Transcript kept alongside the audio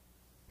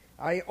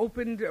I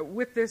opened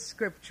with this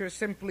scripture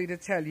simply to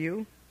tell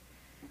you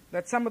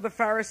that some of the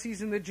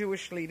Pharisees and the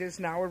Jewish leaders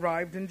now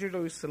arrived in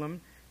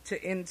Jerusalem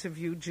to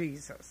interview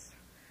Jesus.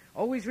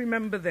 Always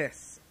remember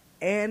this.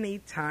 Any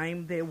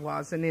time there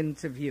was an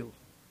interview,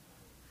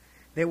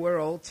 there were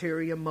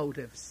ulterior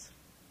motives.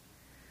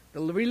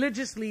 The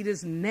religious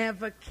leaders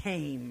never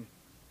came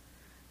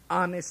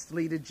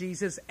honestly to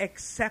Jesus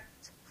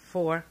except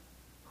for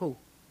who?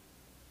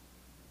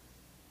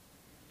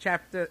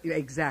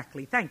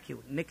 Exactly. Thank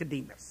you.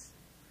 Nicodemus.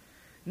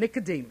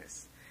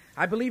 Nicodemus.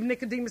 I believe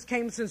Nicodemus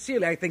came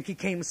sincerely. I think he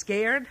came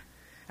scared.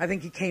 I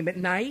think he came at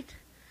night.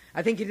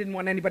 I think he didn't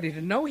want anybody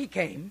to know he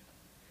came,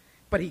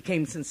 but he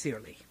came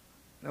sincerely.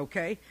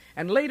 Okay?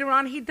 And later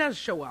on, he does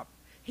show up.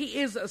 He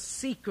is a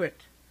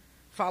secret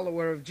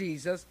follower of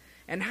Jesus.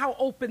 And how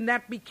open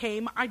that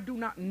became, I do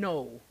not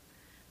know.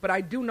 But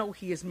I do know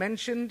he is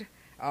mentioned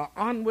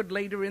onward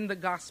later in the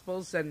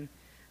Gospels, and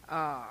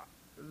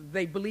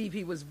they believe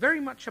he was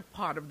very much a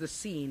part of the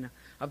scene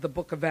of the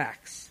book of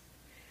Acts.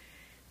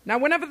 Now,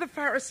 whenever the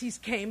Pharisees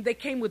came, they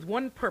came with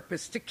one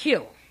purpose: to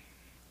kill.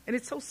 And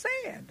it's so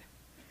sad.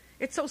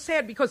 It's so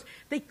sad because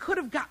they could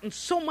have gotten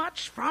so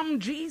much from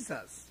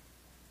Jesus.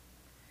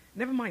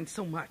 Never mind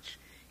so much.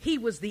 He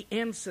was the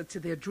answer to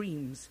their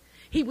dreams.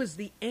 He was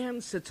the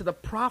answer to the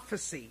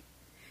prophecy.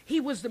 He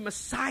was the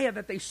Messiah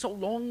that they so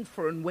longed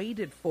for and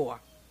waited for.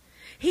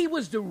 He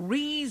was the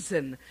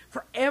reason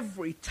for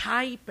every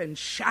type and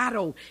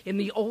shadow in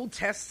the Old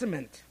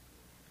Testament.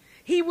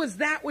 He was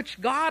that which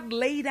God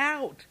laid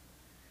out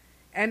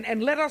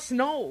and let us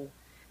know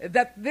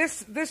that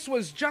this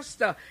was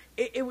just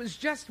it was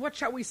just, what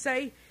shall we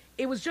say?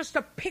 It was just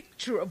a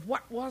picture of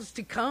what was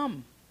to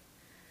come.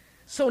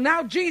 So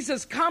now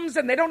Jesus comes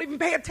and they don't even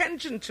pay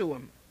attention to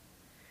him.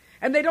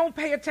 And they don't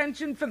pay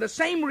attention for the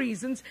same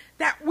reasons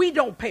that we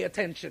don't pay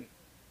attention.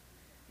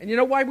 And you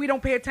know why we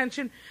don't pay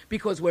attention?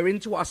 Because we're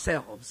into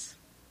ourselves.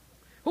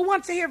 Who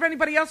wants to hear of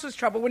anybody else's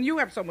trouble when you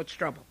have so much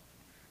trouble?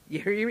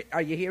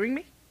 Are you hearing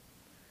me?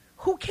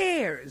 Who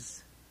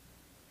cares?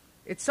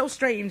 It's so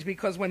strange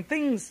because when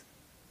things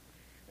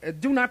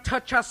do not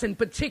touch us in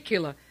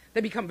particular,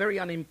 they become very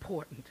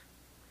unimportant.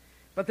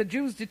 But the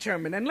Jews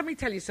determined, and let me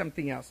tell you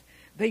something else.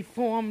 They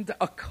formed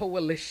a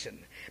coalition.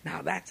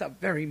 Now that's a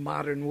very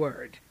modern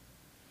word.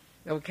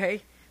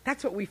 Okay?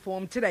 That's what we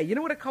form today. You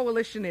know what a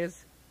coalition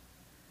is?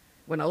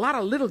 When a lot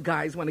of little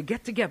guys want to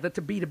get together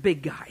to beat a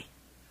big guy,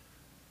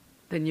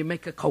 then you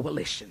make a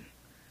coalition.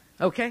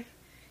 Okay?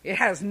 It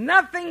has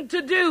nothing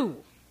to do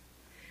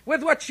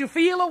with what you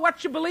feel or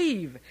what you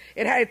believe.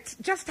 It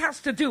just has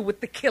to do with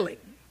the killing.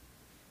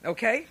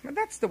 Okay? And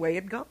that's the way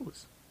it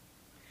goes.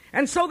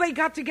 And so they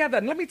got together.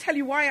 And let me tell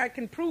you why I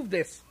can prove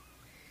this.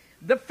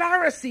 The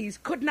Pharisees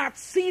could not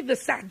see the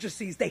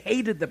Sadducees. They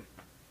hated them.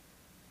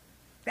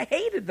 They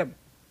hated them.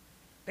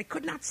 They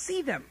could not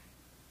see them.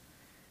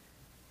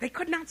 They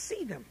could not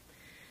see them.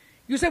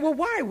 You say, well,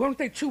 why? Weren't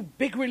they two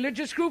big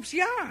religious groups?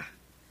 Yeah.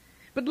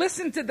 But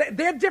listen to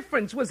their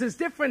difference was as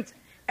different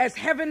as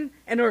heaven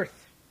and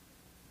earth.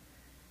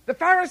 The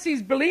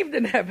Pharisees believed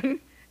in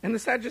heaven, and the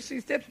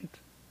Sadducees didn't.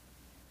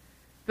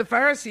 The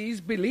Pharisees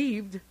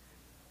believed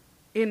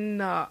in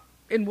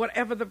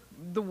whatever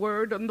the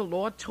word and the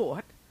law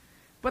taught,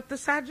 but the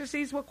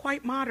Sadducees were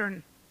quite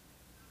modern.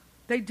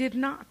 They did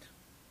not.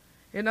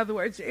 In other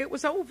words, it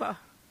was over.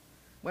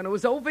 When it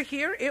was over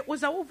here, it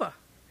was over.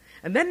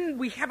 And then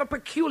we have a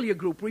peculiar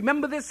group.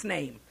 Remember this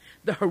name,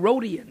 the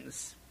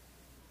Herodians.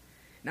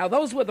 Now,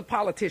 those were the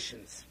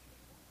politicians.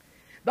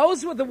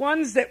 Those were the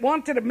ones that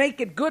wanted to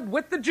make it good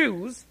with the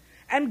Jews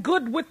and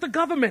good with the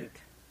government.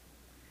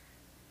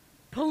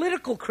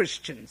 Political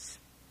Christians.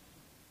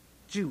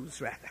 Jews,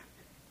 rather.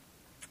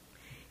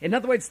 In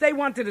other words, they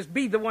wanted to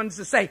be the ones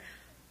to say,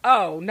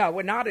 oh, no,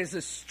 we're not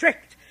as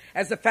strict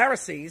as the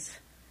Pharisees.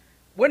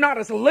 We're not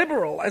as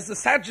liberal as the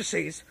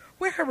Sadducees.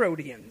 We're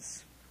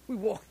Herodians. We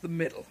walk the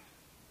middle.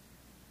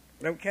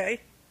 Okay?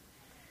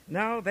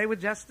 No, they were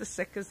just as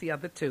sick as the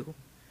other two.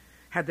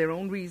 Had their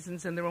own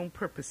reasons and their own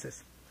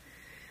purposes.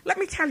 Let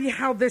me tell you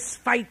how this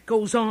fight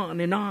goes on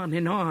and on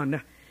and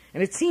on.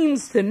 And it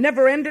seems to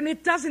never end, and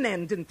it doesn't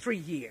end in 3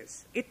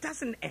 years. It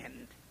doesn't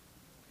end.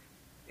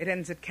 It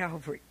ends at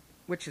Calvary,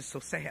 which is so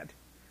sad.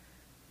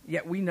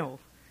 Yet we know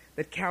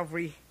that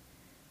Calvary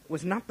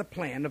was not the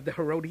plan of the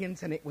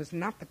Herodians, and it was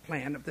not the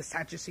plan of the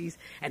Sadducees,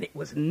 and it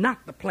was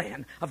not the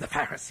plan of the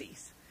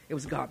Pharisees. It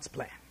was God's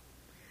plan.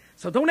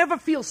 So don't ever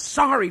feel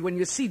sorry when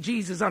you see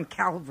Jesus on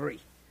Calvary.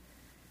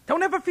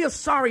 Don't ever feel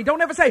sorry.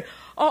 Don't ever say,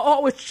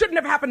 oh, it shouldn't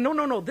have happened.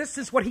 No. This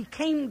is what he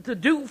came to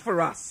do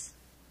for us.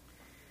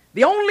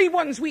 The only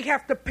ones we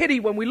have to pity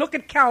when we look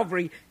at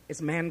Calvary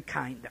is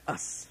mankind,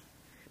 us.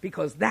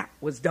 Because that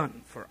was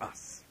done for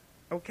us.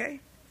 Okay?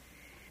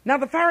 Now,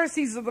 the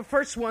Pharisees are the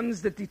first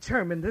ones that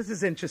determined, this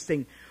is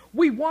interesting,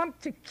 we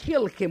want to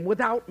kill him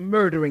without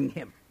murdering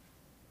him.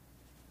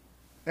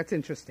 That's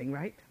interesting,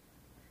 right?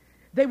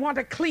 They want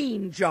a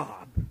clean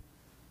job.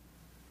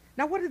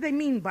 Now, what do they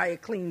mean by a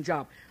clean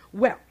job?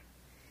 Well,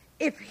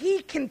 if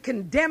he can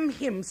condemn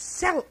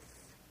himself,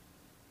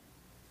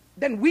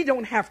 then we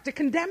don't have to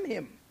condemn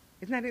him.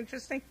 Isn't that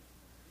interesting?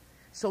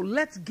 So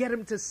let's get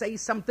him to say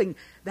something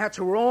that's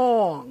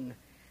wrong.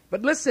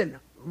 But listen,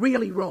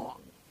 really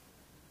wrong.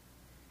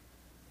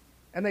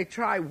 And they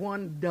try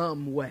one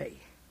dumb way.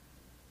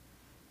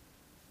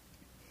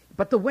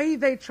 But the way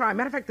they try,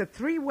 matter of fact, the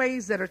 3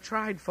 ways that are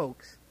tried,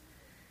 folks,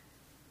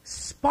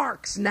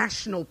 sparks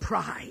national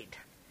pride.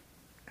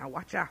 Now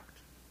watch out.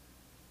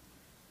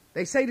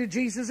 They say to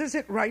Jesus, is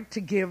it right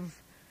to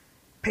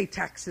pay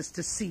taxes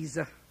to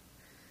Caesar?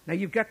 Now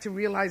you've got to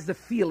realize the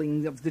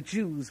feeling of the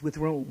Jews with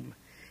Rome.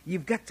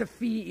 You've got to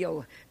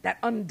feel that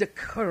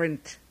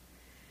undercurrent,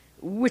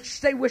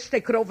 which they wish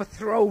they could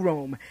overthrow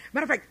Rome.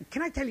 Matter of fact,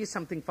 can I tell you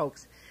something,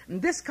 folks? And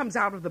this comes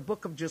out of the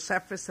book of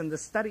Josephus and the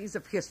studies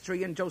of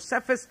history. And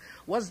Josephus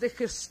was the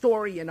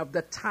historian of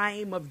the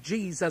time of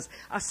Jesus,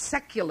 a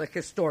secular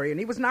historian.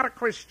 He was not a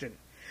Christian.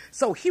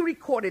 So he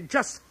recorded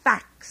just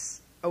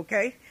facts,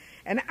 okay?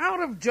 And out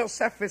of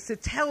Josephus,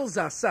 it tells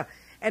us,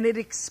 and it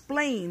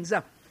explains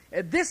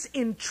this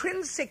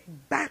intrinsic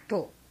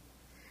battle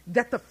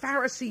that the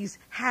Pharisees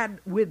had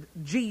with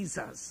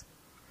Jesus.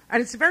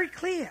 And it's very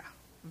clear,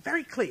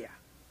 very clear.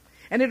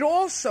 And it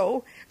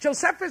also,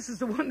 Josephus is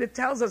the one that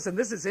tells us, and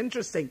this is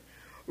interesting,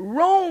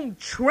 Rome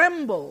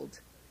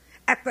trembled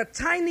at the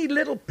tiny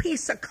little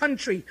piece of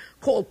country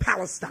called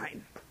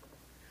Palestine.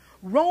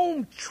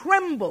 Rome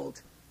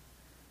trembled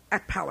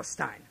at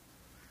Palestine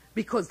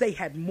because they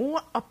had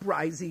more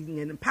uprising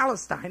in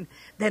Palestine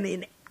than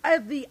in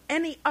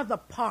any other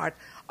part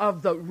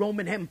of the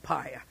Roman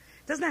Empire.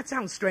 Doesn't that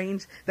sound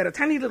strange? That a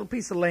tiny little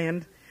piece of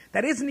land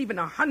that isn't even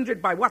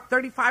 100 by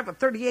 35 or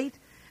 38,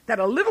 that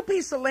a little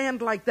piece of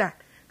land like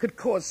that could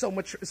cause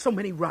so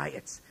many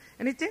riots.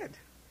 And it did.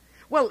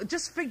 Well,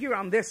 just figure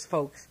on this,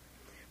 folks.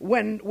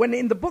 When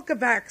in the book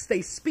of Acts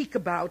they speak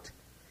about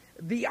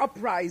the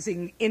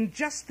uprising in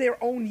just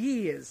their own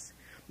years,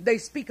 they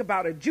speak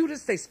about a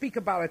Judas, they speak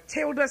about a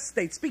Theudas,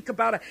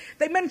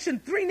 they mention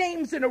 3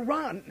 names in a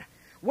run.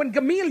 When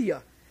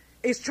Gamaliel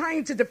is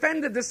trying to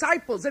defend the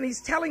disciples and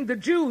he's telling the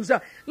Jews,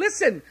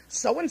 listen,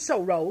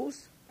 so-and-so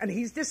rose and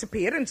he's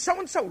disappeared, and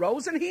so-and-so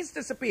rose and he's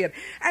disappeared,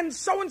 and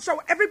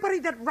so-and-so, everybody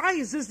that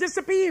rises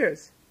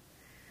disappears.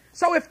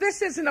 So if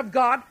this isn't of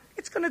God,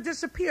 it's going to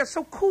disappear,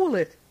 so cool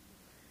it.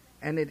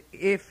 And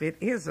if it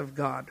is of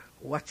God,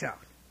 watch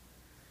out.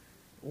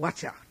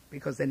 Watch out,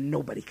 because then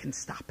nobody can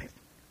stop it.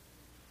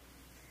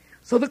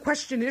 So the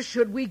question is,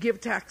 should we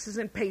give taxes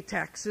and pay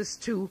taxes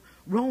to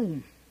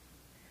Rome?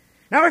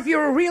 Now, if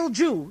you're a real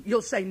Jew,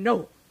 you'll say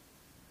no.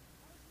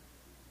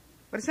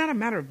 But it's not a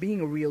matter of being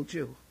a real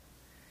Jew.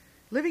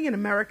 Living in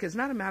America is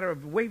not a matter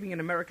of waving an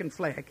American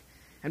flag,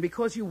 and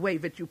because you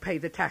wave it, you pay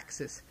the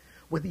taxes.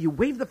 Whether you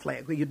wave the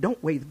flag or you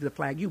don't wave the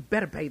flag, you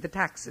better pay the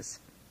taxes,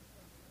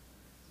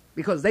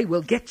 because they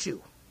will get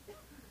you.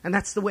 And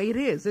that's the way it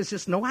is. There's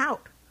just no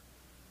out.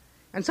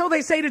 And so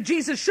they say to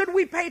Jesus, should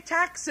we pay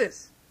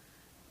taxes?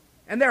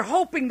 And they're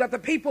hoping that the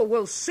people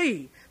will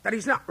see that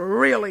he's not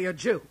really a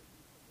Jew.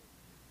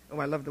 Oh,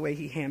 I love the way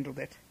he handled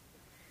it.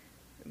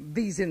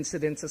 These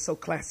incidents are so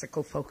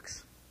classical,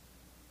 folks.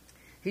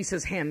 He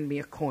says, hand me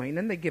a coin,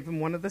 and they give him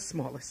one of the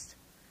smallest.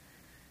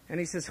 And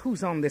he says,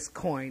 who's on this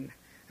coin?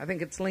 I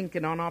think it's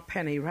Lincoln on our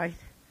penny, right?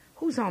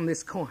 Who's on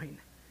this coin?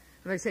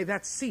 And they say,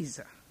 that's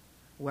Caesar.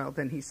 Well,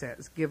 then he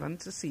says, give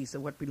unto Caesar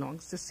what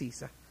belongs to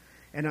Caesar,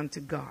 and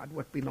unto God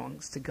what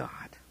belongs to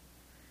God.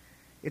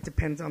 It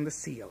depends on the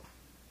seal.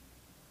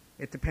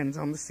 It depends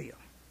on the seal.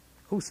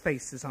 Whose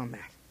face is on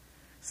that?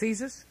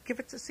 Caesar's? Give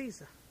it to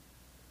Caesar.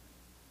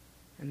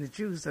 And the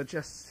Jews are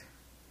just,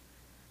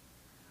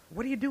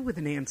 what do you do with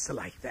an answer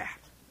like that?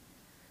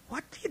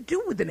 What do you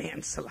do with an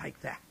answer like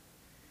that?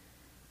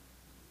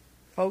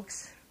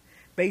 Folks,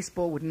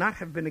 baseball would not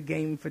have been a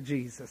game for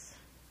Jesus,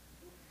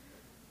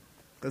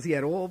 because he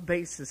had all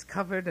bases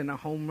covered and a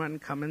home run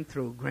coming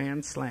through,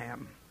 grand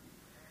slam.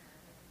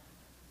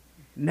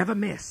 Never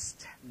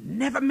missed,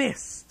 never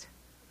missed,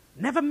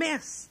 never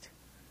missed.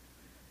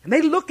 And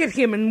they look at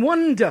him and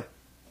wonder,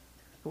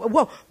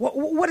 well,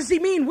 what does he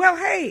mean? Well,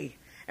 hey.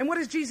 And what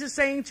is Jesus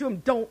saying to him?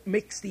 Don't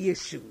mix the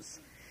issues.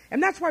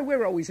 And that's why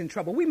we're always in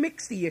trouble. We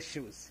mix the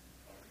issues.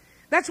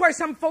 That's why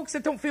some folks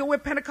that don't feel we're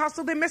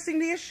Pentecostal, they're missing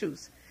the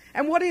issues.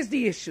 And what is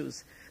the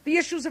issues? The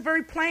issues are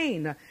very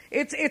plain.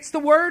 It's the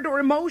word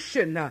or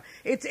emotion.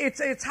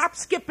 It's hop,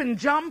 skip, and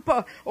jump,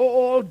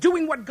 or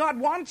doing what God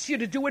wants you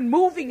to do and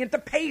moving at the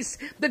pace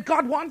that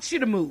God wants you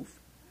to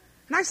move.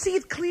 And I see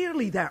it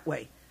clearly that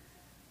way.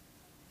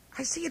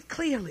 I see it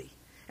clearly.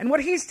 And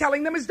what he's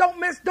telling them is don't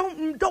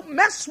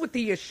mess with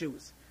the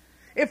issues.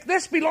 If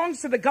this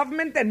belongs to the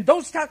government and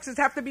those taxes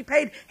have to be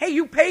paid, hey,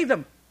 you pay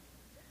them.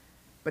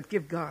 But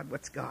give God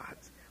what's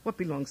God's. What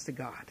belongs to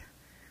God?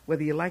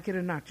 Whether you like it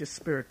or not, your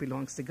spirit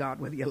belongs to God.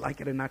 Whether you like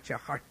it or not, your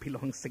heart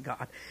belongs to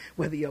God.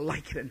 Whether you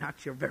like it or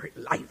not, your very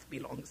life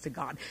belongs to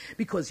God.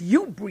 Because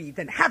you breathe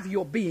and have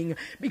your being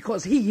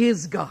because he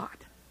is God.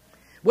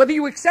 Whether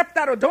you accept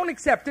that or don't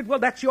accept it, well,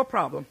 that's your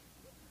problem.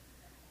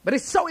 But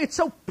it's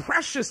so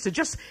precious to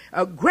just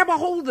grab a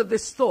hold of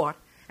this thought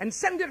and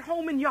send it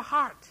home in your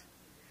heart.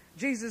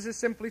 Jesus is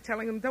simply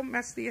telling them, don't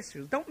mess the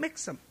issues. Don't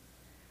mix them.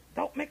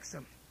 Don't mix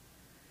them.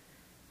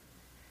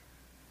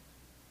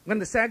 when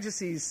the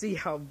Sadducees see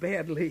how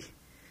badly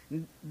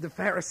the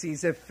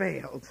Pharisees have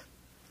failed,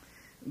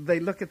 they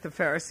look at the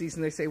Pharisees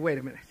and they say, wait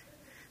a minute.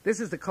 This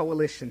is the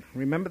coalition.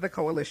 Remember the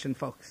coalition,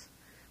 folks.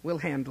 We'll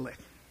handle it.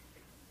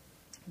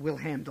 We'll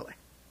handle it.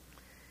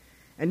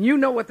 And you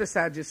know what the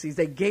Sadducees,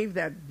 they gave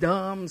that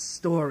dumb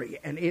story,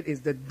 and it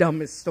is the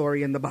dumbest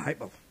story in the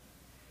Bible.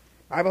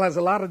 The Bible has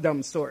a lot of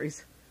dumb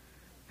stories.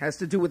 It has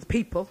to do with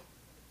people.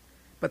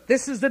 But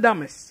this is the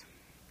dumbest.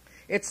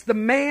 It's the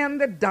man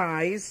that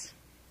dies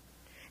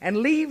and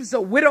leaves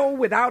a widow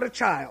without a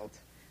child,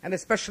 and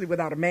especially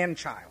without a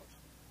man-child.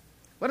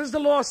 What does the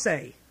law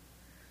say?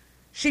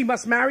 She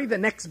must marry the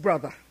next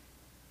brother.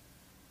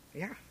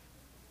 Yeah.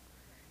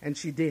 And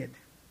she did.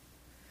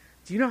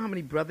 Do you know how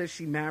many brothers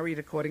she married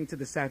according to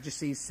the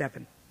Sadducees?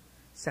 7.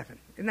 7.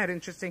 Isn't that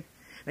interesting?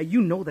 Now,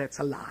 you know that's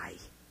a lie.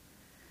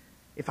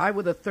 If I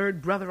were the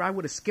third brother, I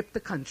would have skipped the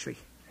country.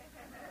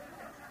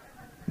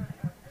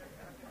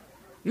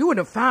 You would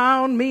have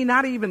found me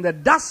not even the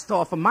dust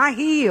off of my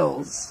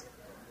heels.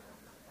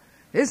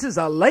 This is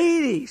a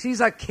lady.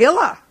 She's a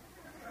killer.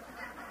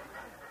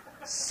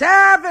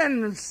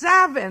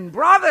 7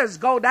 brothers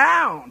go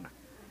down.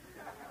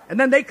 And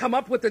then they come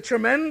up with the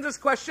tremendous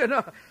question,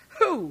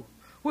 who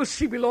will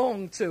she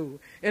belong to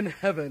in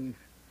heaven?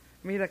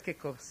 Mira qué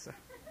cosa.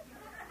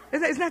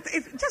 Isn't that,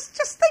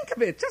 just think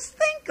of it. Just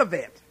think of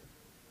it.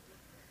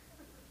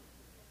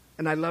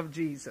 And I love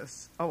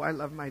Jesus. Oh, I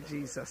love my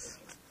Jesus.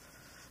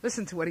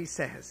 Listen to what he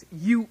says.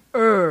 You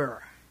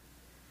err.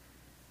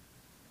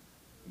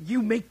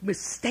 You make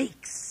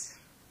mistakes.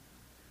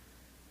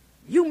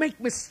 You make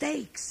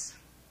mistakes.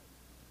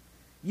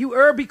 You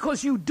err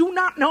because you do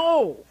not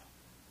know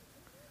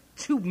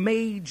 2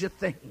 major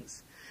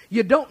things.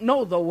 You don't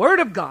know the Word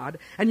of God,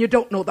 and you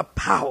don't know the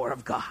power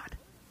of God.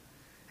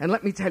 And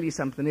let me tell you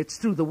something. It's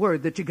through the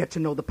Word that you get to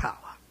know the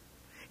power.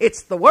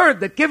 It's the Word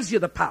that gives you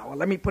the power.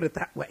 Let me put it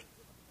that way.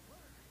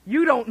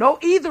 You don't know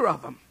either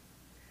of them.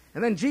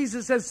 And then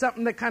Jesus says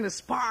something that kind of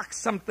sparks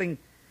something.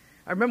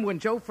 I remember when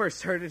Joe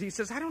first heard it, he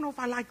says, I don't know if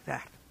I like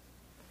that.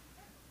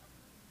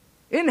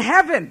 In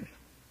heaven,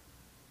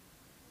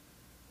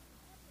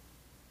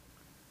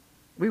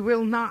 we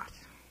will not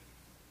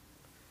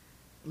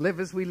live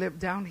as we live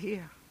down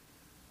here.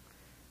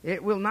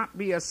 It will not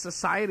be a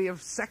society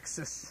of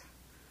sexes.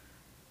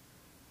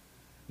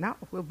 No,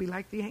 we'll be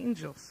like the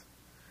angels.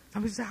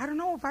 Somebody says, I don't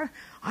know.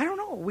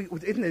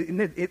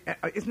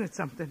 Isn't it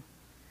something?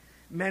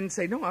 Men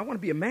say, no, I want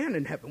to be a man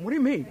in heaven. What do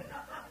you mean?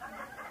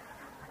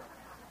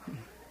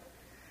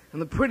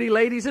 And the pretty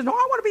lady says, no,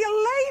 I want to be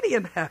a lady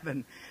in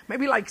heaven.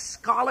 Maybe like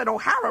Scarlett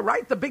O'Hara,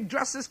 right? The big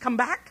dresses come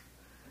back.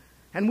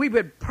 And we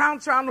would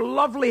prounce around a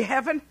lovely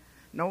heaven.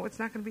 No, it's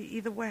not going to be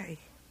either way.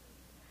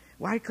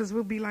 Why? Because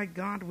we'll be like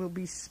God. We'll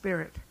be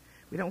spirit.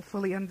 We don't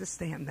fully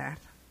understand that.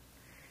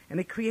 And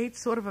it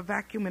creates sort of a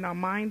vacuum in our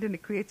mind, and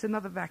it creates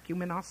another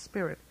vacuum in our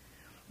spirit.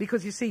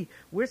 Because, you see,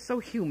 we're so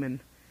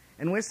human,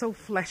 and we're so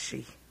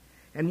fleshy,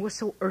 and we're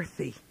so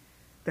earthy,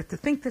 that to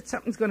think that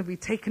something's going to be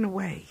taken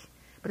away,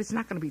 but it's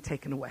not going to be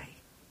taken away.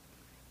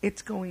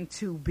 It's going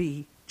to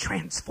be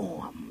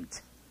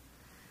transformed.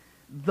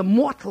 The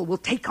mortal will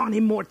take on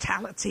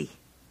immortality.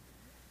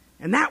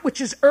 And that which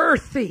is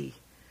earthy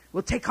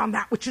will take on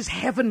that which is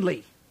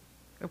heavenly.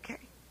 Okay?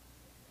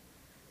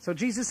 So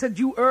Jesus said,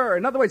 you err.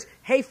 In other words,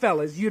 hey,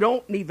 fellas, you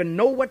don't even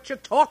know what you're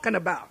talking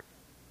about.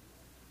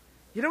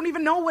 You don't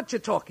even know what you're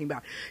talking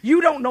about. You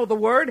don't know the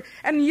Word.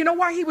 And you know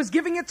why he was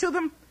giving it to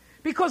them?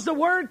 Because the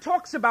Word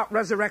talks about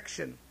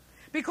resurrection.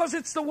 Because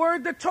it's the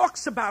Word that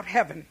talks about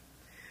heaven.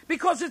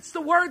 Because it's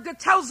the Word that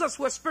tells us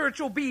we're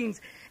spiritual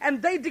beings.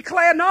 And they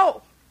declare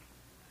no.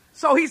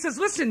 So he says,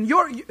 listen,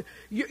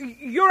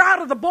 you're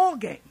out of the ball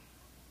game.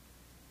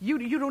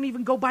 You don't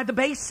even go by the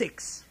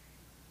basics.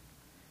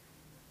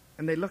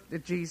 And they looked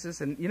at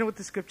Jesus, and you know what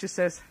the scripture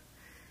says?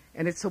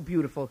 And it's so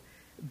beautiful.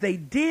 They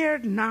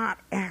dared not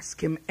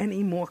ask him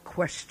any more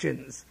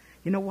questions.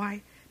 You know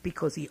why?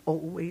 Because he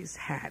always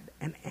had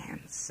an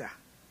answer.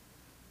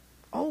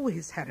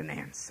 Always had an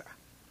answer.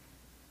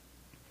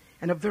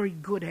 And a very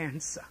good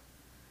answer.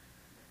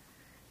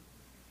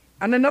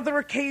 On another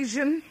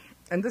occasion,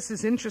 and this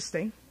is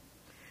interesting,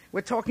 we're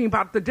talking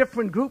about the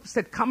different groups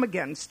that come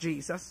against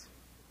Jesus.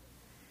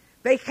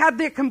 They had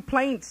their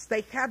complaints.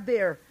 They had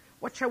their,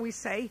 what shall we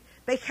say?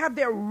 They had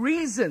their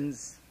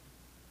reasons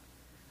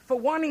for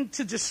wanting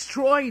to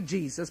destroy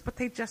Jesus, but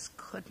they just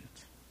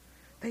couldn't.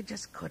 They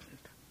just couldn't.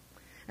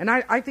 And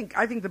I think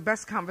the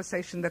best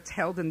conversation that's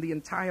held in the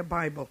entire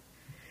Bible,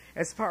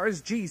 as far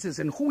as Jesus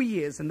and who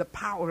he is and the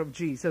power of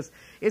Jesus,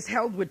 is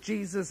held with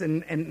Jesus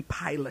and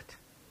Pilate.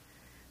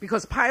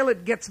 Because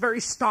Pilate gets very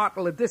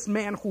startled at this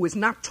man who is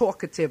not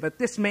talkative, at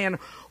this man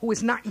who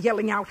is not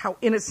yelling out how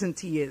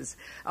innocent he is,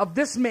 of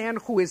this man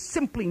who is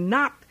simply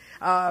not,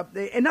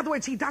 in other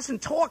words, he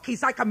doesn't talk,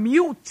 he's like a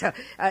mute,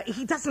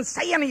 he doesn't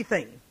say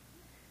anything.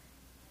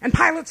 And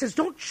Pilate says,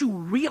 don't you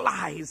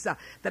realize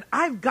that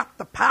I've got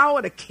the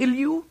power to kill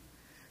you?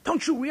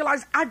 Don't you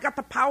realize I've got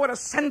the power to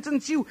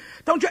sentence you?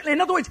 Don't you?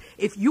 In other words,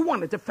 if you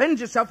want to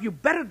defend yourself, you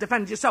better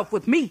defend yourself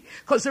with me,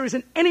 because there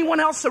isn't anyone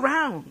else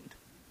around.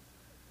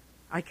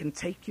 I can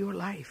take your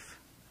life.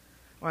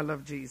 Oh, I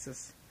love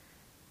Jesus.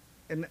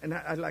 And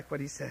I like what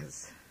he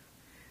says.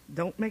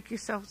 Don't make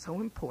yourself so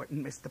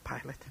important, Mr.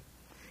 Pilate,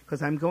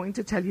 because I'm going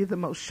to tell you the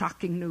most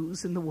shocking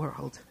news in the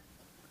world.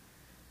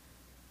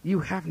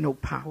 You have no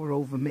power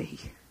over me.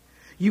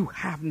 You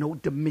have no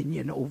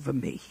dominion over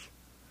me.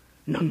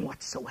 None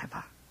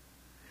whatsoever.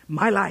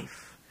 My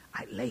life,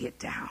 I lay it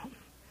down.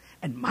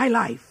 And my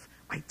life,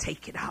 I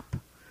take it up.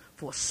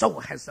 For so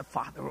has the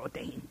Father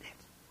ordained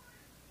it.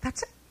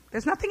 That's it.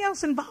 There's nothing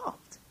else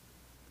involved.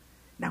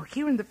 Now,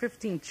 here in the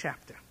 15th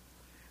chapter,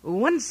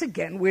 once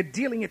again, we're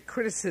dealing at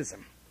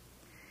criticism.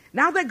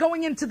 Now they're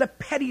going into the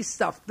petty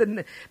stuff,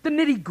 the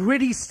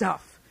nitty-gritty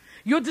stuff.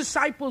 Your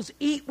disciples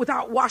eat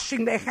without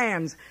washing their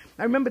hands.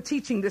 I remember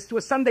teaching this to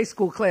a Sunday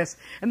school class,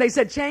 and they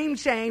said, shame,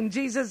 shame,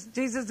 Jesus'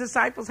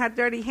 disciples had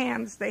dirty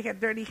hands. They had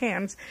dirty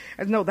hands.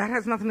 And no, that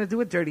has nothing to do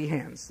with dirty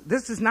hands.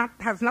 This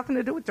has nothing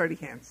to do with dirty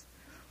hands.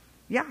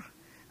 Yeah,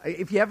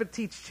 if you ever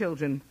teach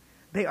children,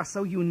 they are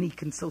so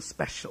unique and so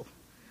special.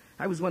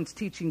 I was once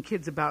teaching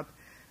kids about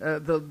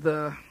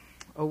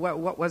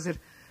what was it?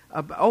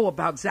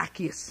 About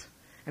Zacchaeus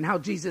and how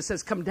Jesus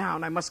says, come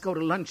down, I must go to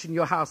lunch in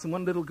your house. And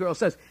one little girl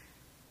says,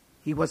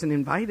 he wasn't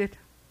invited.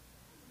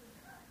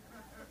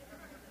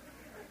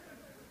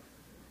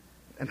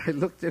 And I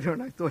looked at her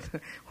and I thought,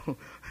 oh,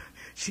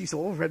 she's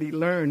already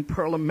learned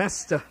Pearl of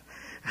Mester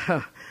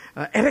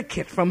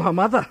etiquette from her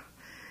mother.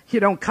 You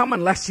don't come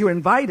unless you're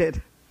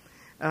invited.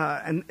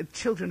 And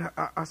children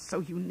are so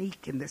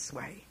unique in this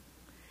way.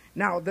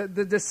 Now, the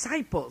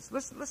disciples,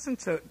 listen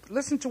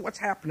to what's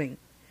happening.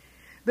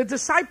 The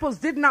disciples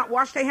did not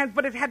wash their hands,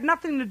 but it had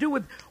nothing to do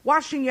with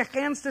washing your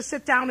hands to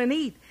sit down and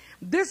eat.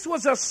 This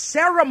was a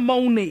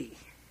ceremony.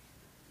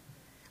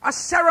 A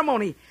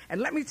ceremony. And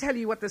let me tell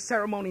you what the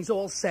ceremonies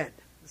all said.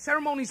 The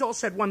ceremonies all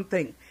said one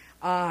thing.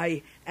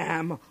 I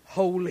am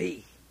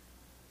holy.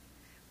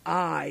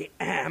 I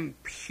am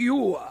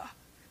pure.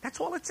 That's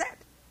all it said.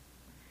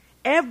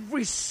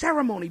 Every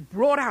ceremony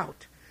brought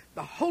out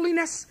the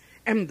holiness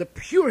and the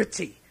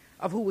purity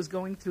of who was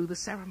going through the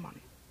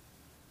ceremony.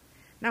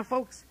 Now,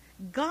 folks,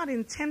 God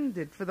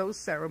intended for those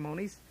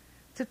ceremonies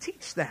to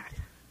teach that.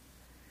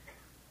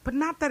 But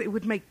not that it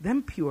would make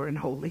them pure and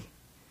holy,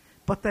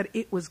 but that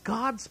it was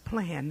God's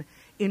plan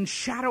in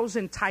shadows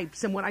and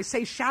types. And when I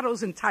say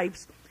shadows and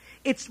types,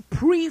 it's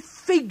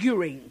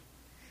prefiguring,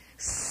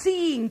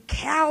 seeing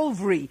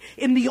Calvary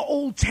in the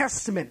Old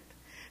Testament,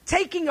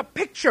 taking a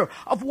picture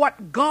of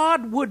what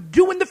God would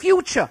do in the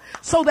future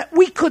so that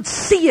we could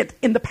see it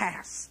in the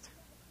past.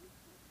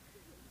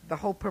 The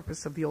whole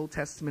purpose of the Old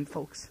Testament,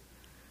 folks,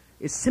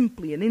 is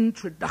simply an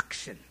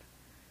introduction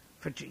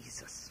for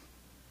Jesus.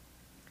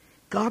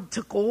 God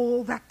took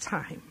all that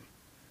time.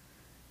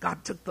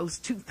 God took those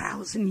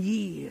 2,000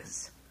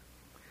 years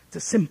to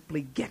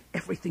simply get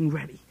everything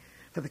ready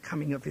for the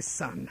coming of his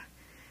Son.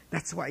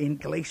 That's why in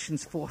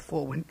Galatians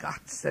 4:4, when God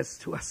says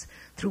to us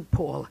through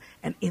Paul,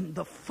 and in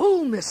the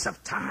fullness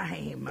of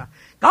time,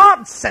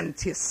 God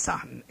sent his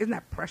Son. Isn't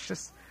that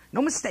precious?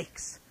 No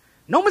mistakes.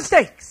 No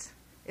mistakes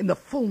in the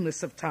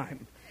fullness of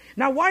time.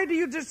 Now, why do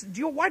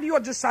your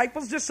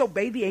disciples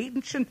disobey the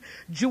ancient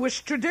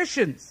Jewish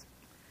traditions?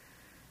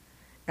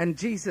 And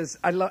Jesus,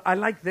 I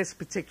like this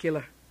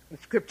particular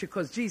scripture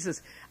because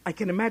Jesus, I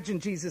can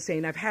imagine Jesus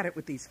saying, I've had it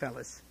with these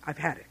fellas. I've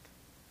had it.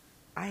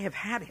 I have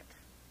had it.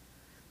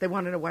 They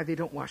want to know why they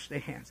don't wash their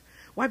hands.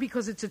 Why?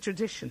 Because it's a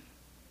tradition.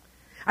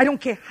 I don't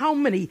care how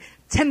many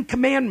 10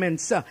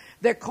 commandments,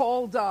 they're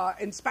called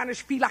in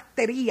Spanish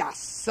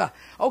filacterias.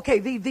 Okay,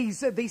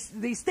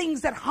 these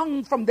things that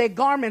hung from their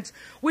garments,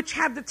 which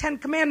had the 10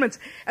 commandments.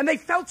 And they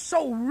felt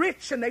so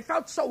rich and they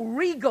felt so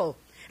regal.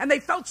 And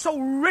they felt so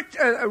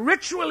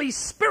ritually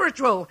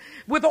spiritual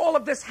with all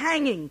of this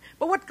hanging.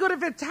 But what good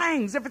if it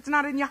hangs if it's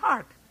not in your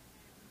heart?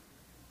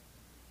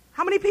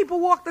 How many people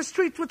walk the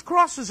streets with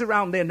crosses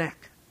around their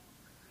neck?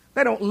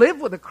 They don't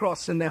live with a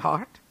cross in their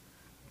heart.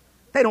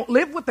 They don't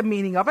live with the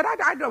meaning of it.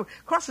 I don't.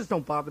 Crosses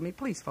don't bother me,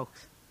 please,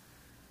 folks.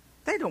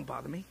 They don't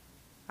bother me.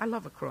 I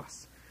love a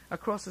cross. A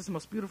cross is the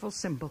most beautiful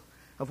symbol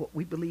of what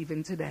we believe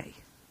in today.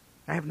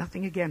 I have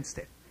nothing against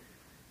it.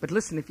 But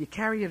listen, if you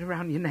carry it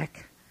around your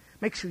neck,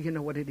 make sure you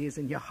know what it is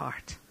in your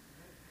heart.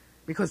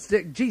 Because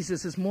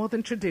Jesus is more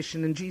than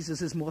tradition and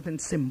Jesus is more than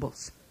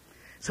symbols.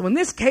 So in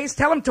this case,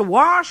 tell them to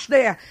wash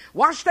their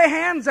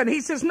hands. And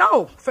he says,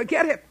 no,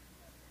 forget it.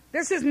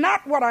 This is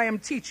not what I am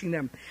teaching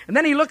them. And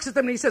then he looks at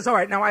them and he says, all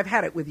right, now I've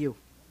had it with you.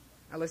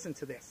 Now listen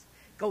to this.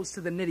 Goes to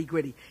the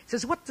nitty-gritty. He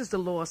says, what does the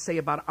law say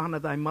about honor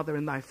thy mother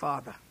and thy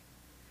father?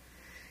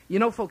 You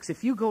know, folks,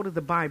 if you go to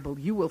the Bible,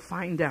 you will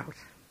find out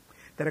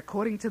that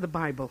according to the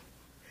Bible,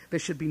 there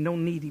should be no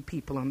needy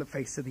people on the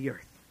face of the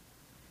earth.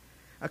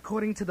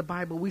 According to the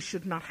Bible, we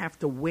should not have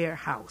to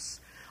warehouse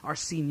our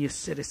senior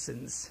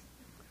citizens.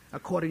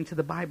 According to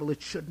the Bible,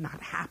 it should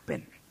not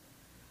happen.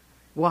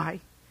 Why?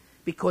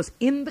 Because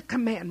in the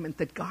commandment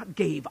that God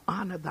gave,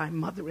 honor thy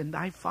mother and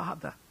thy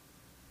father.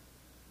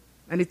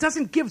 And it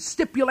doesn't give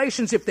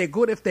stipulations if they're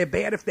good, if they're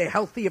bad, if they're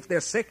healthy, if they're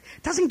sick.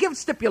 It doesn't give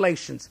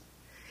stipulations.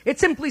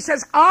 It simply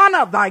says,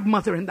 honor thy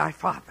mother and thy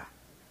father.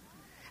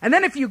 And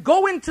then if you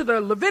go into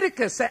the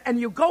Leviticus and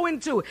you go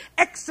into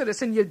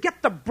Exodus and you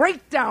get the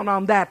breakdown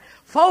on that,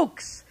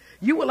 folks,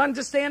 you will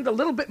understand a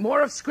little bit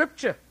more of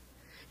Scripture.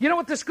 You know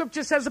what the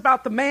Scripture says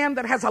about the man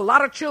that has a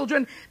lot of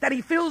children, that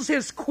he fills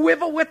his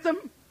quiver with them?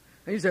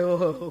 And you say,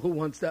 oh, who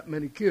wants that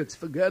many kids?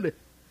 Forget it.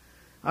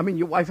 I mean,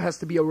 your wife has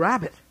to be a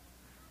rabbit.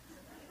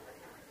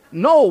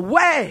 No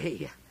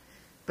way.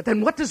 But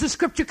then what does the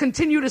Scripture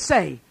continue to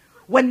say?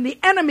 When the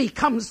enemy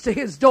comes to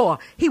his door,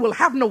 he will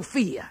have no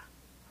fear.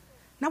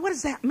 Now, what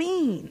does that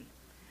mean?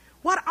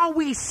 What are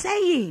we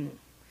saying?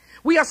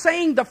 We are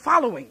saying the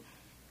following.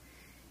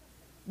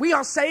 We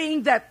are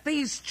saying that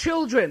these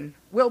children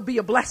will be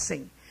a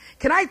blessing.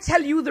 Can I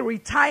tell you the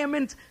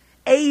retirement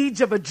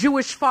age of a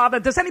Jewish father?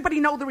 Does anybody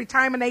know the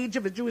retirement age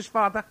of a Jewish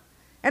father?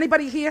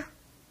 Anybody here?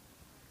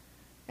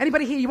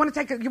 Anybody here? You want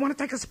to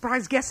take a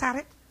surprise guess at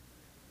it?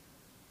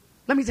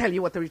 Let me tell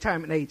you what the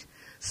retirement age.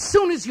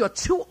 Soon as your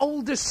two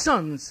oldest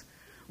sons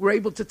were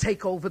able to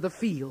take over the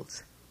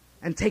fields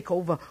and take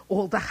over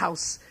all the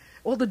house,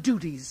 all the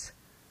duties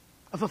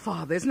of a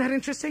father. Isn't that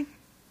interesting?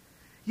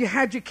 You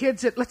had your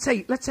kids at,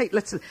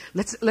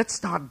 let's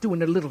start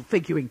doing a little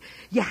figuring.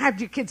 You had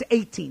your kids at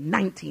 18,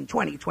 19,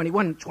 20,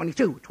 21,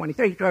 22,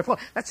 23, 24.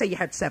 Let's say you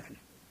had 7.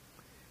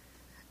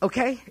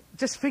 Okay?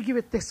 Just figure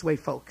it this way,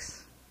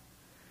 folks.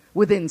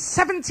 Within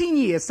 17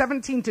 years,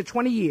 17 to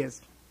 20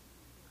 years,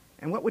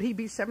 and what would he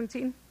be,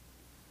 17?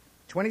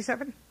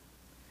 27?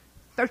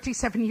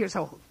 37 years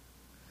old.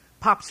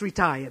 Pop's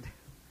retired.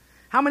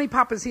 How many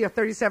papas here are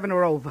 37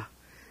 or over?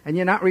 And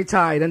you're not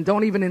retired and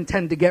don't even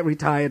intend to get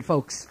retired,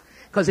 folks,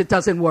 because it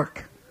doesn't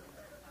work.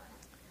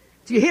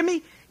 Do you hear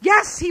me?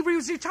 Yes, he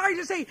was retired.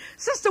 You say,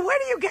 sister, where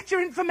do you get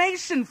your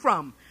information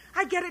from?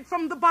 I get it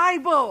from the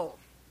Bible.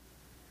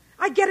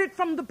 I get it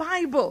from the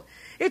Bible.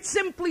 It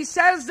simply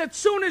says that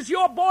soon as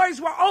your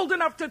boys were old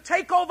enough to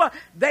take over,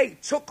 they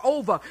took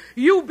over.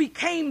 You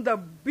became the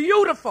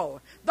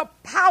beautiful, the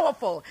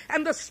powerful,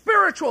 and the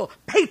spiritual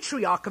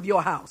patriarch of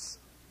your house.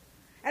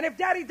 And if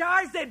daddy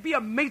dies, there'd be a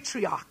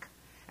matriarch.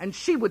 And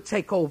she would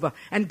take over,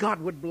 and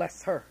God would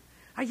bless her.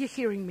 Are you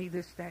hearing me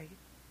this day?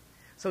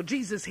 So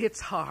Jesus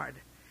hits hard.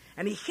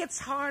 And he hits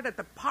hard at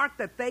the part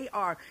that they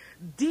are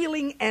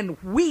dealing and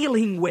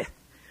wheeling with.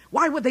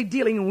 Why were they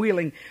dealing and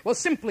wheeling? Well,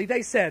 simply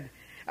they said,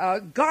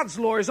 God's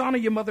law is honor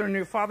your mother and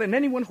your father, and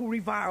anyone who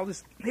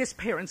reviles his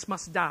parents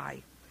must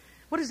die.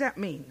 What does that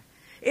mean?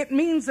 It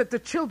means that the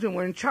children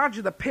were in charge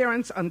of the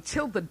parents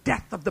until the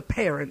death of the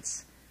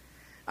parents.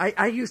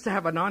 I used to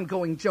have an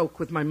ongoing joke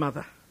with my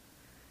mother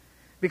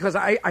because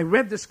I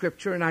read the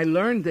scripture and I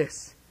learned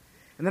this.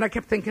 And then I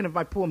kept thinking of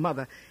my poor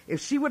mother. If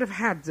she would have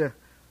had to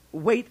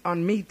wait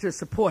on me to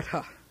support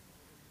her,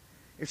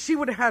 if she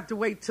would have had to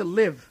wait to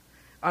live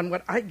on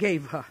what I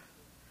gave her,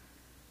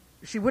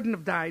 she wouldn't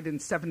have died in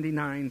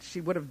 79.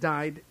 She would have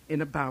died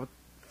in about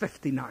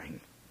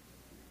 59.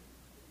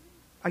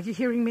 Are you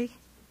hearing me?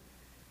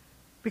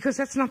 Because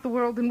that's not the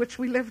world in which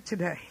we live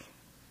today.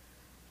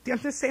 Do you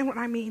understand what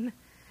I mean?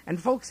 And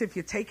folks, if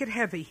you take it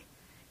heavy,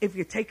 if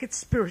you take it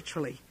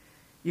spiritually,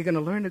 you're going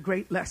to learn a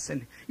great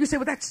lesson. You say,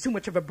 well, that's too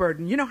much of a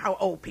burden. You know how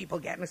old people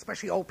get, and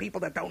especially old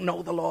people that don't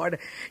know the Lord.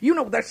 You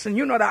know this and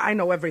you know that. I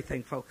know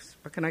everything, folks.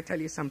 But can I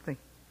tell you something?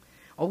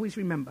 Always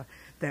remember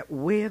that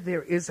where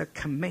there is a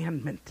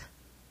commandment,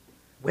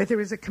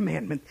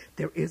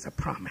 there is a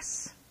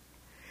promise.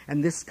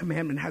 And this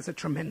commandment has a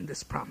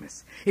tremendous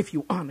promise. If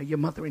you honor your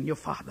mother and your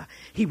father,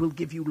 he will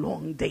give you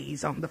long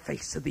days on the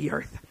face of the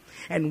earth.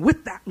 And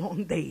with that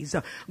long days,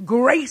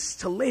 grace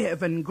to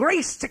live and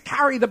grace to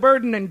carry the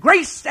burden and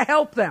grace to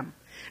help them.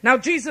 Now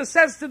Jesus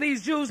says to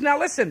these Jews, now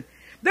listen,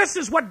 this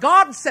is what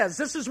God says.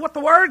 This is what the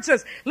word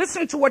says.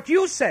 Listen to what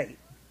you say.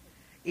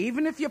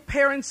 Even if your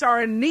parents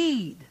are in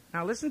need,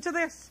 now listen to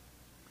this.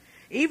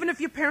 Even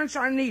if your parents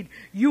are in need,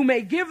 you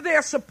may give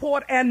their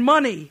support and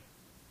money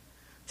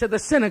to the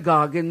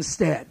synagogue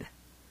instead.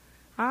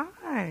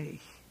 Aye.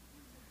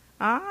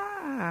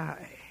 Now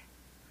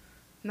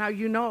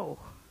you know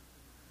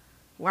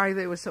why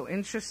they were so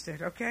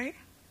interested, okay?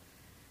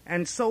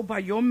 And so by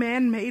your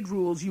man-made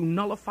rules, you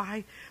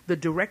nullify the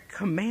direct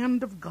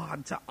command of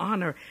God to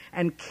honor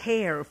and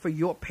care for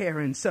your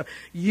parents.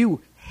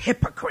 You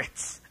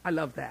hypocrites. I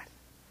love that.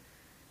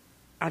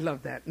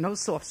 No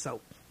soft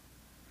soap.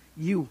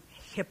 You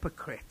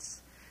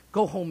hypocrites.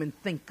 Go home and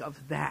think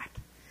of that.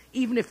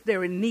 Even if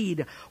they're in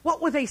need.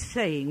 What were they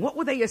saying? What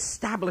were they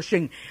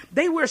establishing?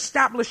 They were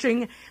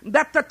establishing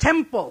that the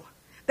temple,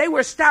 they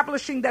were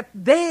establishing that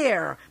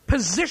their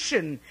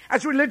position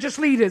as religious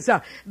leaders,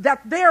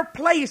 that their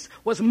place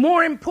was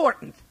more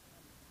important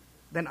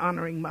than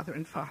honoring mother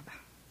and father.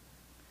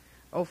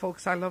 Oh,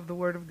 folks, I love the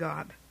Word of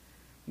God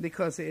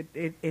because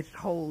it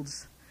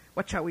holds,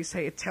 what shall we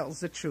say, it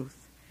tells the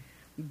truth.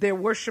 Their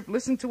worship,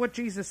 listen to what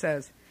Jesus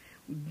says.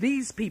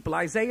 These people,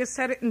 Isaiah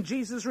said it and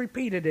Jesus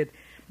repeated it.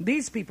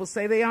 These people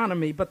say they honor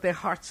me, but their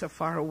hearts are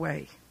far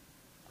away.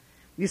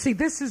 You see,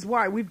 this is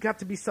why we've got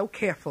to be so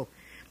careful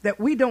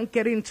that we don't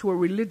get into a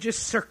religious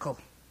circle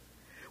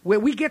where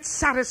we get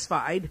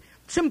satisfied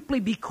simply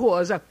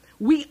because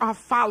we are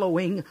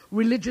following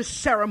religious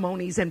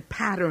ceremonies and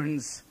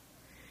patterns.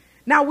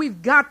 Now,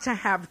 we've got to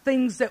have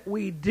things that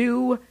we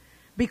do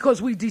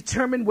because we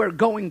determine we're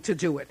going to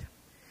do it.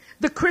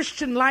 The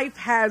Christian life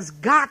has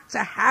got to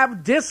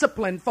have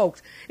discipline,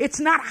 folks. It's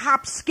not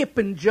hop, skip,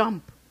 and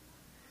jump.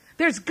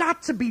 There's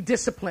got to be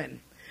discipline.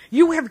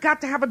 You have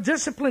got to have a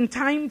disciplined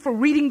time for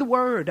reading the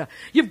Word.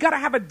 You've got to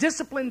have a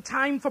disciplined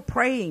time for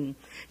praying.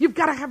 You've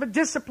got to have a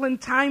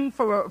disciplined time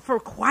for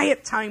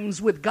quiet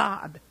times with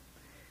God.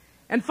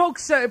 And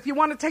folks, if you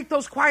want to take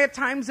those quiet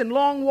times and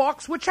long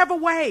walks, whichever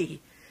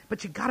way,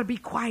 but you've got to be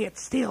quiet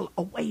still,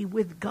 away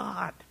with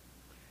God.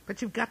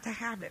 But you've got to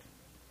have it.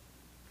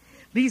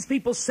 These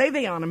people say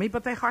they honor me,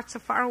 but their hearts are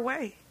far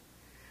away.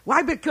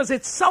 Why? Because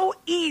it's so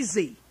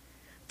easy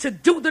to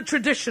do the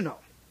traditional.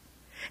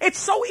 It's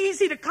so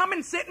easy to come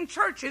and sit in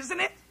church,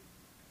 isn't it?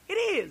 It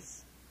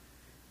is.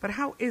 But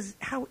how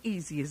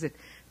easy is it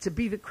to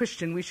be the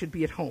Christian we should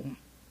be at home?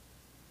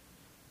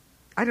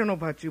 I don't know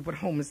about you, but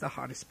home is the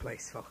hardest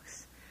place,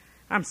 folks.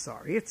 I'm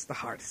sorry, it's the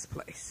hardest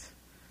place.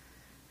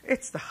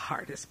 It's the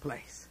hardest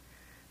place.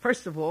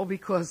 First of all,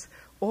 because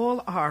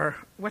all our,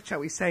 what shall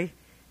we say,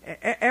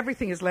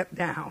 everything is let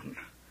down.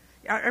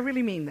 I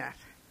really mean that.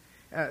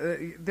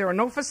 There are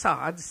no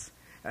facades.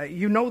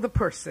 You know the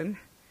person,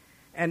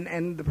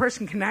 and the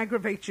person can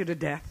aggravate you to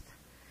death,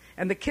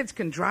 and the kids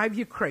can drive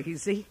you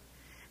crazy,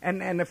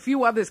 and a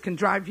few others can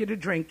drive you to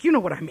drink. You know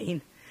what I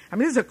mean. I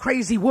mean, this is a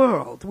crazy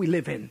world we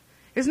live in.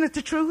 Isn't it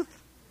the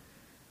truth?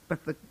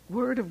 But the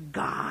Word of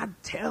God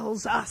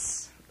tells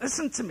us,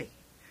 listen to me.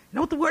 You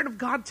know what the Word of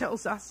God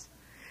tells us?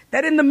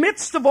 That in the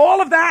midst of all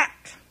of that,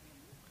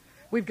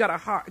 we've got our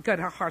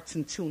hearts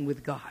in tune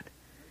with God.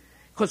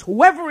 Because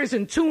whoever is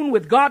in tune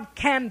with God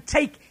can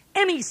take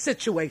any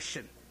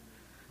situation.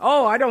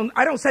 Oh, I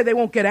don't say they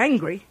won't get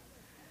angry.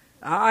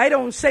 I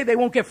don't say they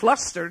won't get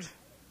flustered.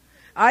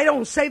 I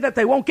don't say that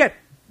they won't get,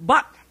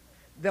 but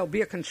there'll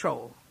be a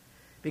control.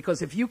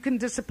 Because if you can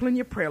discipline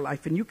your prayer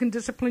life, and you can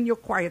discipline your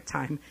quiet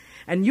time,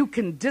 and you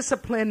can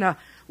discipline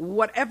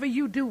whatever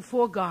you do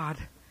for God,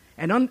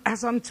 and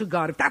as unto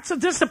God, if that's a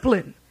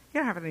discipline,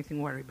 you don't have anything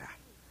to worry about.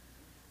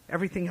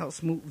 Everything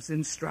else moves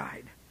in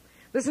stride.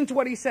 Listen to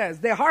what he says.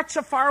 Their hearts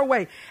are far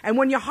away. And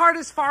when your heart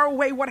is far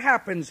away, what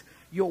happens?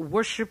 Your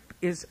worship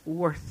is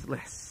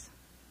worthless.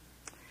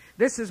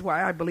 This is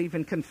why I believe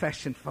in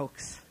confession,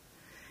 folks.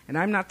 And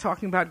I'm not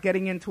talking about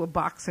getting into a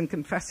box and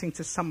confessing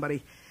to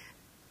somebody.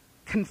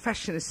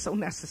 Confession is so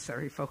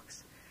necessary,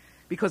 folks.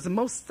 Because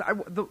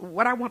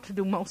what I want to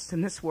do most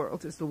in this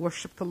world is to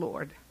worship the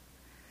Lord.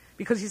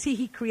 Because you see,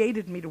 he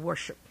created me to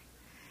worship.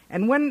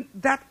 And when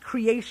that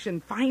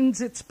creation finds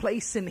its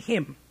place in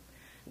him,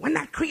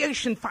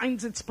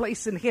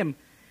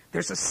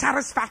 there's a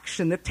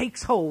satisfaction that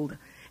takes hold.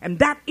 And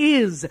that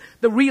is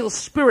the real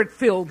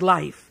spirit-filled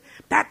life.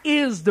 That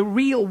is the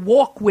real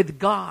walk with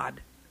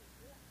God.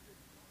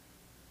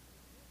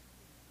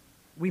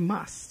 We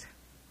must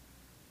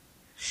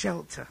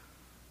shelter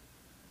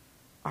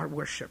our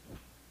worship.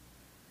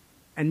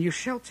 And you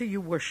shelter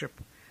your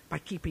worship by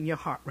keeping your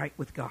heart right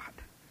with God.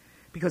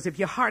 Because if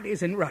your heart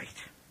isn't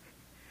right,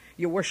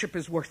 your worship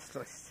is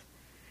worthless.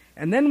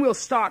 And then we'll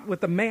start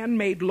with the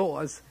man-made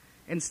laws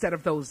instead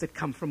of those that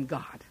come from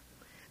God.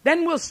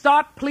 Then we'll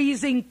start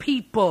pleasing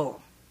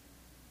people.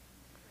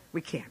 We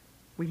can't.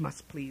 We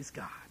must please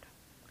God.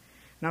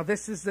 Now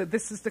this is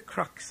the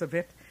crux of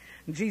it.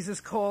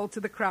 Jesus called to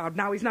the crowd.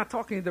 Now he's not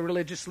talking to the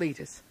religious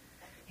leaders.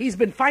 He's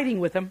been fighting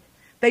with them.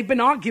 They've been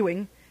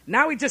arguing.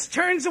 Now he just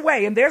turns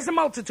away, and there's the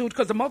multitude,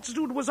 because the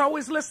multitude was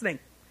always listening.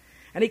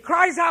 And he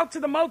cries out to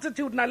the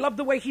multitude, and I love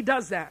the way he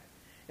does that.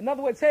 In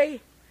other words,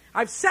 hey,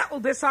 I've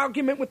settled this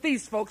argument with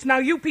these folks. Now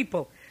you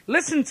people,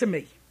 listen to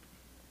me.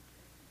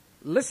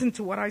 Listen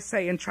to what I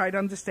say and try to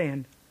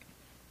understand.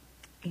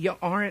 You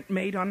aren't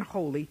made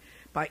unholy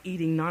by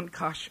eating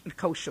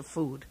non-kosher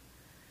food.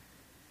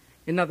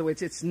 In other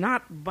words, it's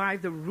not by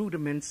the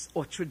rudiments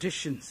or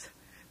traditions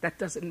that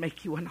doesn't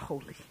make you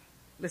unholy.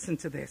 Listen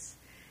to this.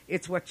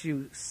 It's what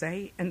you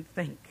say and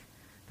think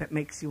that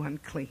makes you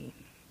unclean.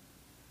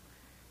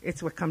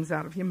 It's what comes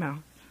out of your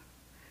mouth.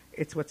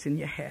 It's what's in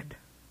your head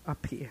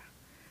up here.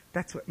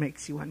 That's what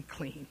makes you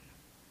unclean.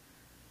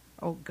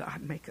 Oh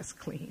God, make us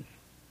clean.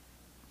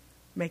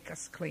 Make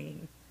us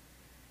clean.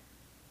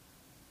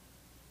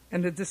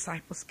 And the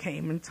disciples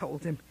came and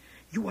told him,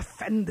 you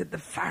offended the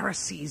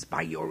Pharisees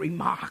by your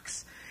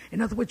remarks.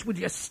 In other words, would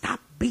you stop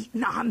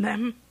beating on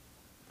them?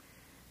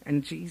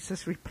 And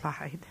Jesus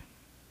replied,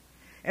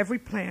 every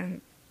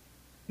plant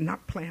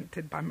not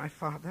planted by my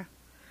Father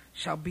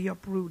shall be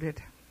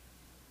uprooted.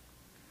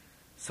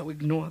 So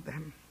ignore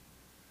them.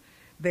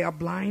 They are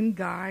blind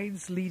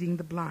guides leading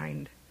the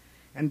blind,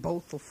 and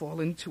both will fall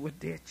into a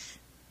ditch.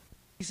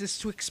 Jesus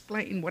to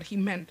explain what he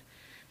meant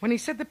when he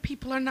said the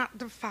people are not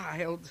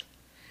defiled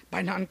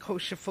by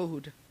non-kosher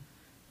food.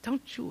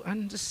 Don't you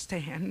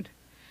understand?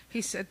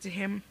 He said to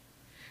him,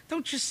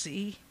 don't you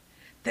see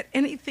that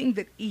anything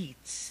that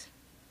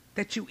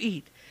you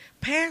eat,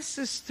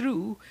 passes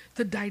through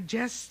the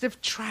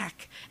digestive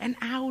tract and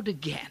out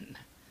again?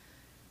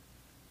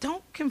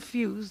 Don't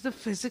confuse the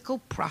physical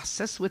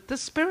process with the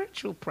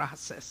spiritual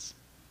process.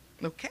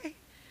 Okay?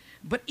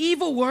 But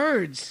evil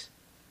words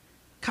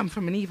come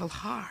from an evil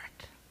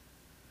heart.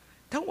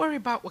 Don't worry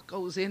about what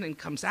goes in and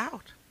comes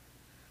out.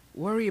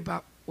 Worry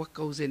about what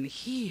goes in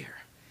here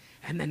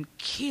and then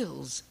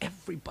kills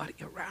everybody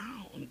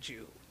around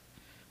you.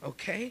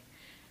 Okay?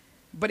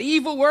 But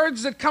evil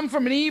words that come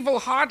from an evil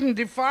heart and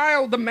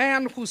defile the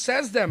man who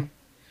says them.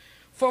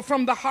 For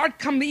from the heart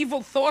come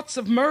evil thoughts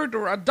of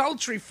murder,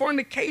 adultery,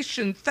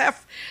 fornication,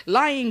 theft,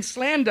 lying,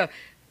 slander.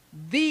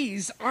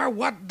 These are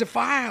what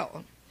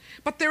defile.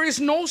 But there is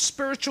no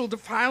spiritual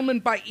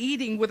defilement by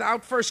eating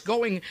without first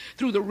going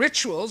through the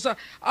rituals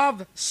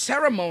of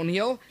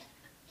ceremonial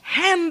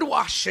hand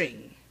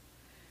washing.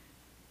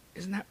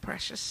 Isn't that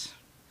precious?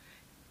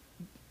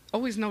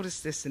 Always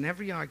notice this, in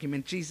every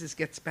argument, Jesus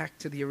gets back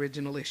to the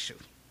original issue.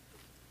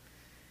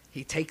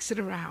 He takes it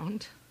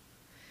around.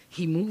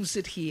 He moves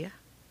it here.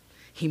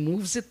 He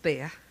moves it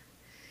there.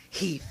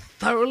 He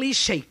thoroughly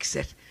shakes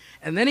it.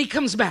 And then he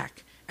comes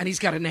back and he's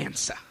got an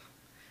answer.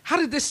 How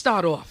did this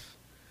start off?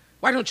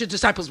 Why don't your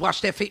disciples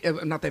wash their feet?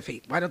 Not their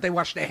feet. Why don't they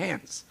wash their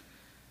hands?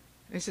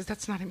 And he says,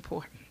 that's not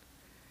important.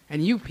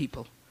 And you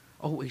people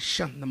always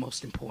shun the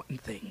most important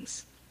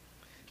things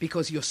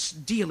because you're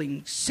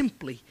dealing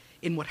simply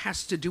in what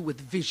has to do with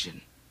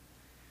vision.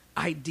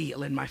 I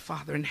deal, and my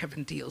Father in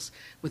heaven deals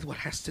with what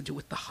has to do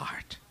with the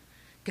heart.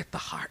 Get the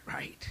heart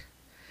right.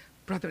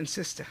 Brother and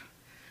sister,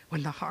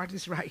 when the heart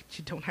is right,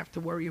 you don't have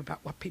to worry about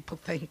what people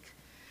think.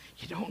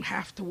 You don't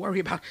have to worry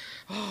about,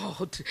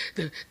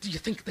 do you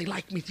think they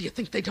like me? Do you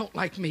think they don't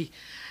like me?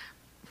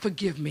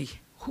 Forgive me.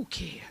 Who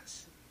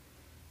cares?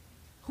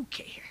 Who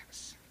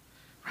cares?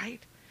 Right?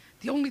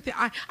 The only thing,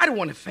 I don't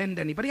want to offend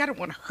anybody. I don't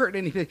want to hurt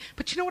anybody.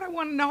 But you know what I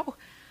want to know?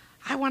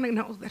 I want to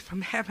know that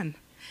from heaven,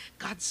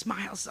 God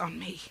smiles on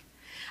me.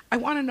 I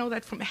want to know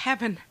that from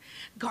heaven,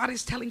 God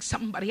is telling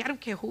somebody, I don't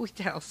care who he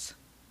tells.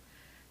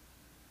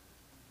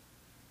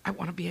 I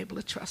want to be able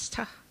to trust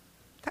her.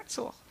 That's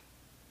all.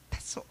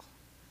 That's all.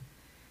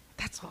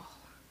 That's all.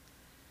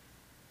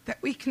 That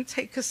we can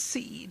take a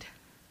seed,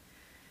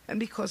 and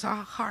because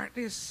our heart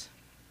is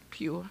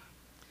pure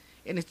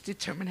in its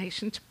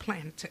determination to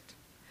plant it,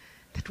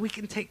 that we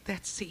can take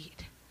that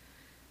seed.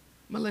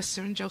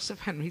 Melissa and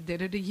Joseph Henry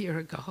did it a year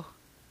ago.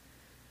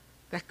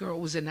 That girl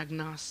was an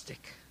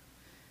agnostic.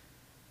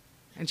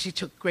 And she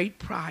took great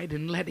pride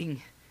in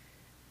letting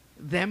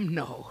them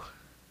know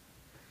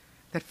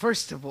that,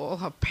 first of all,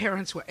 her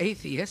parents were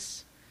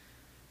atheists,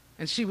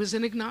 and she was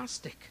an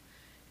agnostic.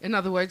 In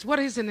other words, what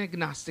is an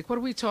agnostic? What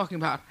are we talking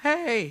about?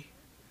 Hey!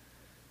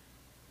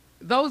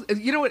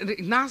 You know what? An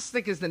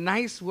agnostic is the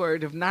nice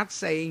word of not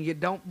saying you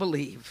don't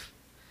believe.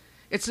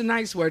 It's a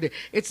nice word.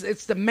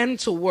 It's the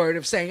mental word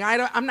of saying,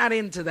 I'm not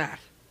into that.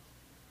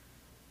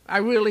 I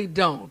really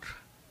don't.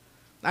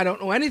 I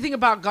don't know anything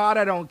about God.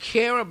 I don't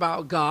care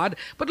about God.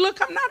 But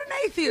look, I'm not an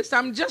atheist.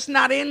 I'm just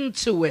not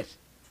into it.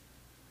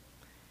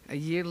 A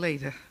year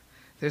later,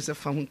 there's a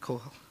phone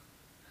call.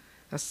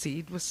 A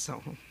seed was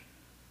sown.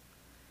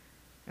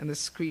 And the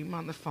scream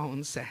on the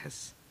phone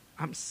says,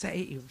 I'm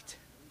saved.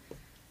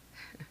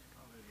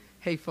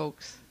 Hey,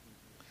 folks,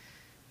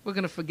 we're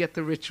going to forget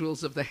the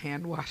rituals of the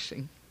hand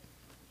washing.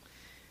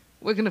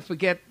 We're going to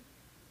forget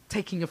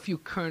taking a few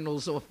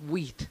kernels off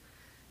wheat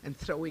and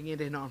throwing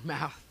it in our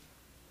mouth.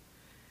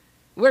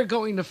 We're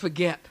going to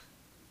forget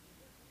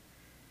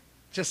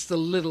just the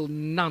little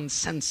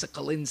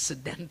nonsensical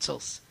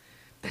incidentals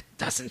that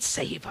doesn't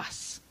save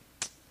us.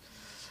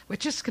 We're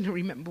just going to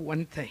remember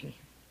one thing,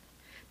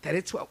 that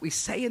it's what we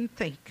say and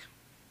think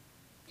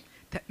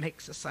that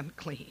makes us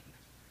unclean.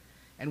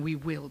 And we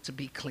will to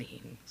be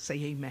clean.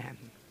 Say amen.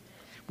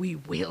 We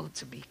will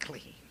to be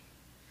clean.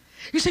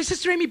 You say,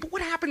 Sister Amy, but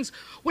what happens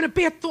when a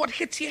bad thought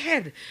hits your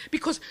head?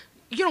 Because,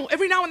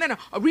 every now and then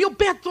a real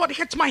bad thought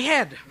hits my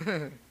head.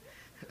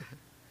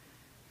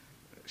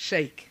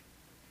 Shake.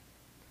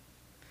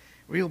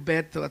 Real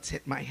bad thoughts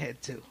hit my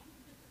head too.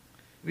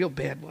 Real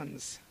bad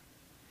ones.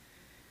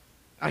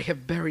 I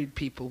have buried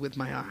people with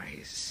my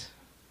eyes.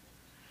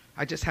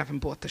 I just haven't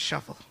bought the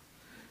shovel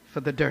for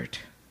the dirt.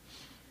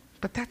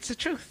 But that's the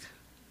truth.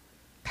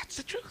 That's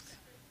the truth.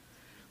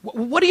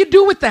 What do you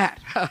do with that?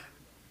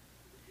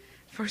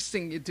 First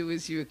thing you do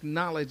is you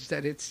acknowledge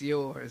that it's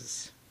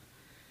yours.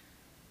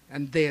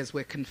 And there's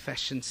where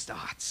confession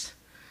starts.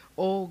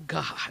 Oh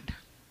God,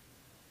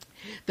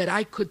 that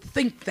I could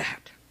think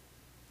that.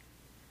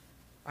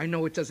 I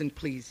know it doesn't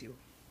please you.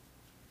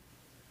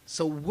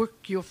 So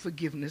work your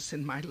forgiveness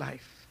in my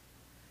life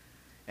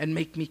and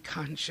make me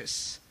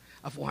conscious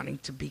of wanting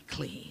to be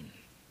clean.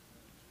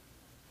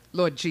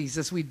 Lord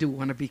Jesus, we do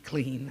want to be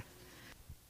clean.